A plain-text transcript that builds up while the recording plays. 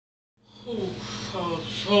I'm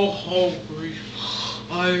so hungry.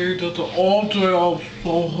 I ate that all day. I'm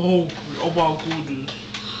so hungry. Oh my goodness.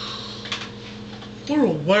 Where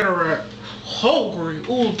the waiter at? Hungry.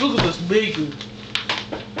 Ooh, look at this menu.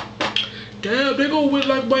 Damn, they gonna win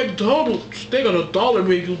like McDonald's. They got $1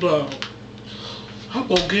 menu now. I'm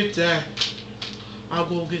gonna get that. I'm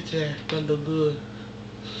gonna get that. That look good.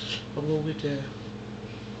 I'm gonna get that.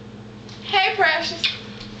 Hey, Precious.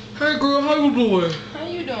 Hey girl, how you doing? How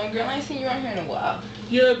you doing, girl? I ain't seen you around here in a while.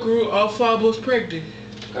 Yeah, girl, I'm 5 months pregnant.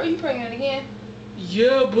 Girl, you pregnant again?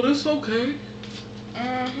 Yeah, but it's okay.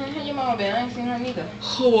 How your mama been? I ain't seen her neither.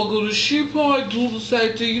 Oh my goodness, she probably do the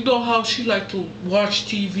same thing. You know how she like to watch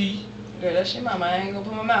TV? Girl, that's your mama. I ain't gonna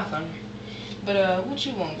put my mouth on her. But, what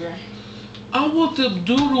you want, girl? I want them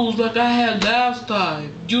noodles like I had last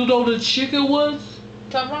time. You know the chicken ones?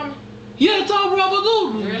 Top ramen? Yeah, top ramen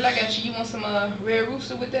noodles. Girl, I got you. You want some, Red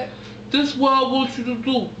Rooster with that? This is what I want you to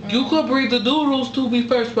do. You can bring the noodles to me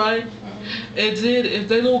first, right? And then if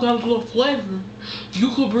they don't got a little flavor,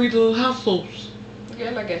 you can bring the hot sauce.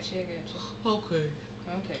 Girl, I got you. I got you. Okay.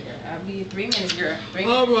 Okay, girl. I'll be 3 minutes, girl. 3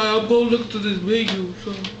 minutes. Alright, I'm gonna look to this menu.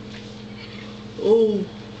 So. Oh.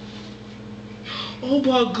 Oh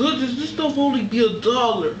my goodness, this stuff only be $1.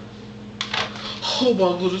 Oh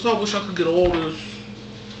my goodness, I wish I could get all this.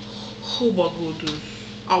 Oh my goodness,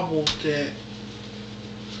 I want that.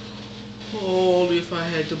 Only if I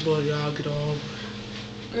had the money, I'll get all of it.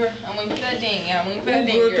 Girl, I'm waiting for that ding. I'm waiting for that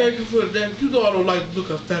ding, Girl. girl. Thank you for that. You know I don't like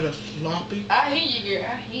looking fat and sloppy. I hear you, girl.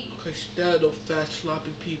 I hear you. Okay, stand up fat,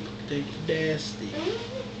 sloppy people. They nasty.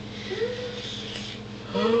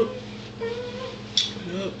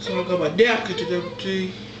 Yep, so I got my napkin and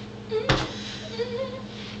everything.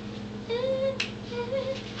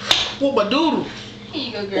 What my noodles? Here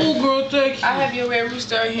you go, girl. Oh, girl, thank you. I have your Red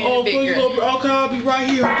Rooster here in the big, girl. Okay, I'll be right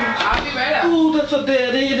here. I'll be right out. Oh, that's a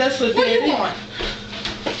dead end. That's a dead end. Where you going?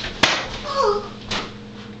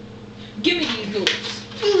 Give me these noodles.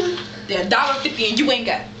 They're $1.50 and you ain't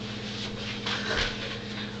got it.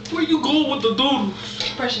 Where you going with the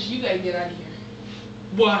noodles? Precious, you gotta get out of here.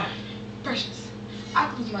 Why? Precious, I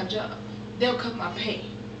could lose my job. They'll cut my pay.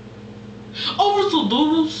 Over some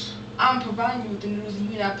noodles? I'm providing you with the noodles and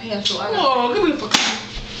you're not paying, so I gotta... Oh, give me the fucking...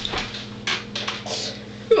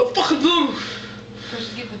 Give me the fucking noodles.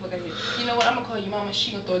 Precious, get the fuck out of here. You know what? I'm gonna call your mama.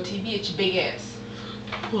 She gonna throw a TV at your big ass.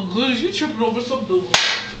 Oh, goodness, you tripping over some noodles.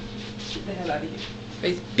 Get the hell out of here.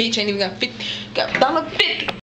 This bitch ain't even got $1.50.